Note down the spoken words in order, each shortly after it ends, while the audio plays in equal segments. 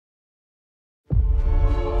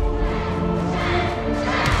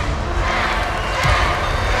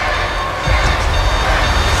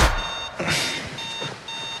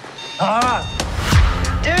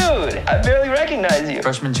recognize you.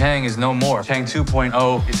 Freshman Chang is no more. Chang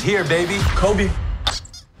 2.0 is here, baby. Kobe.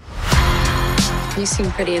 You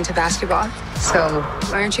seem pretty into basketball, so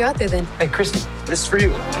why aren't you out there then? Hey, Christy, this is for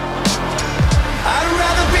you. I'd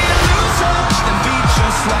rather be a loser than be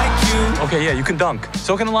just like you. Okay, yeah, you can dunk.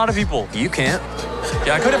 So can a lot of people. You can't.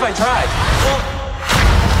 Yeah, I could if I tried.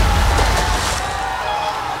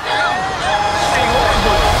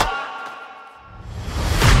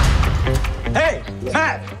 Hey,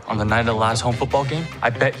 Matt! On the night of the last home football game, I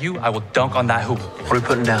bet you I will dunk on that hoop. What are we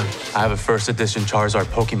putting down? I have a first edition Charizard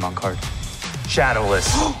Pokémon card. Shadowless.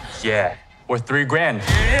 Yeah, worth $3 grand.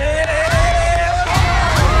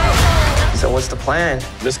 So what's the plan?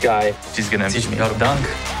 This guy, she's gonna teach me how to dunk.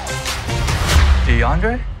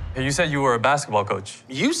 DeAndre? Hey, you said you were a basketball coach.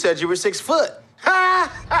 You said you were 6 foot.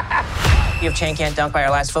 If Chang can't dunk by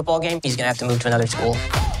our last football game, he's gonna have to move to another school.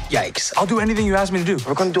 Yikes. I'll do anything you ask me to do.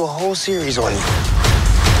 We're gonna do a whole series on you.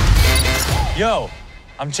 Yo,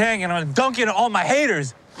 I'm Chang and I'm gonna dunk it on all my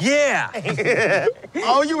haters. Yeah!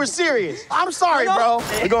 Oh, you were serious. I'm sorry, bro.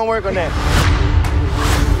 We're gonna work on that.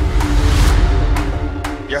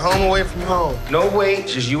 You're home away from home. No wait,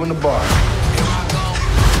 just you and the bar.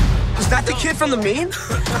 Is that the kid from the meme?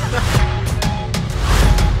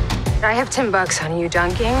 I have $10 on you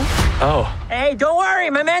dunking. Oh. Hey, don't worry,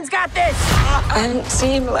 my man's got this. I hadn't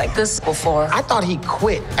seen him like this before. I thought he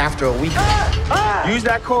quit after a week. Use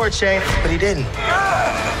that cord, Shane, but he didn't.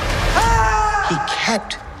 He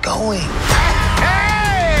kept going.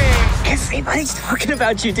 Everybody's talking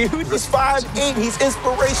about you, dude. He's 5'8", he's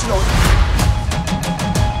inspirational.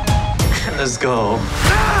 Let's go.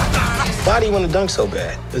 Why do you want to dunk so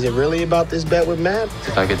bad? Is it really about this bet with Matt?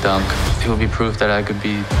 If I could dunk, it would be proof that I could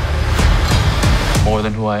be more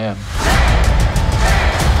than who I am.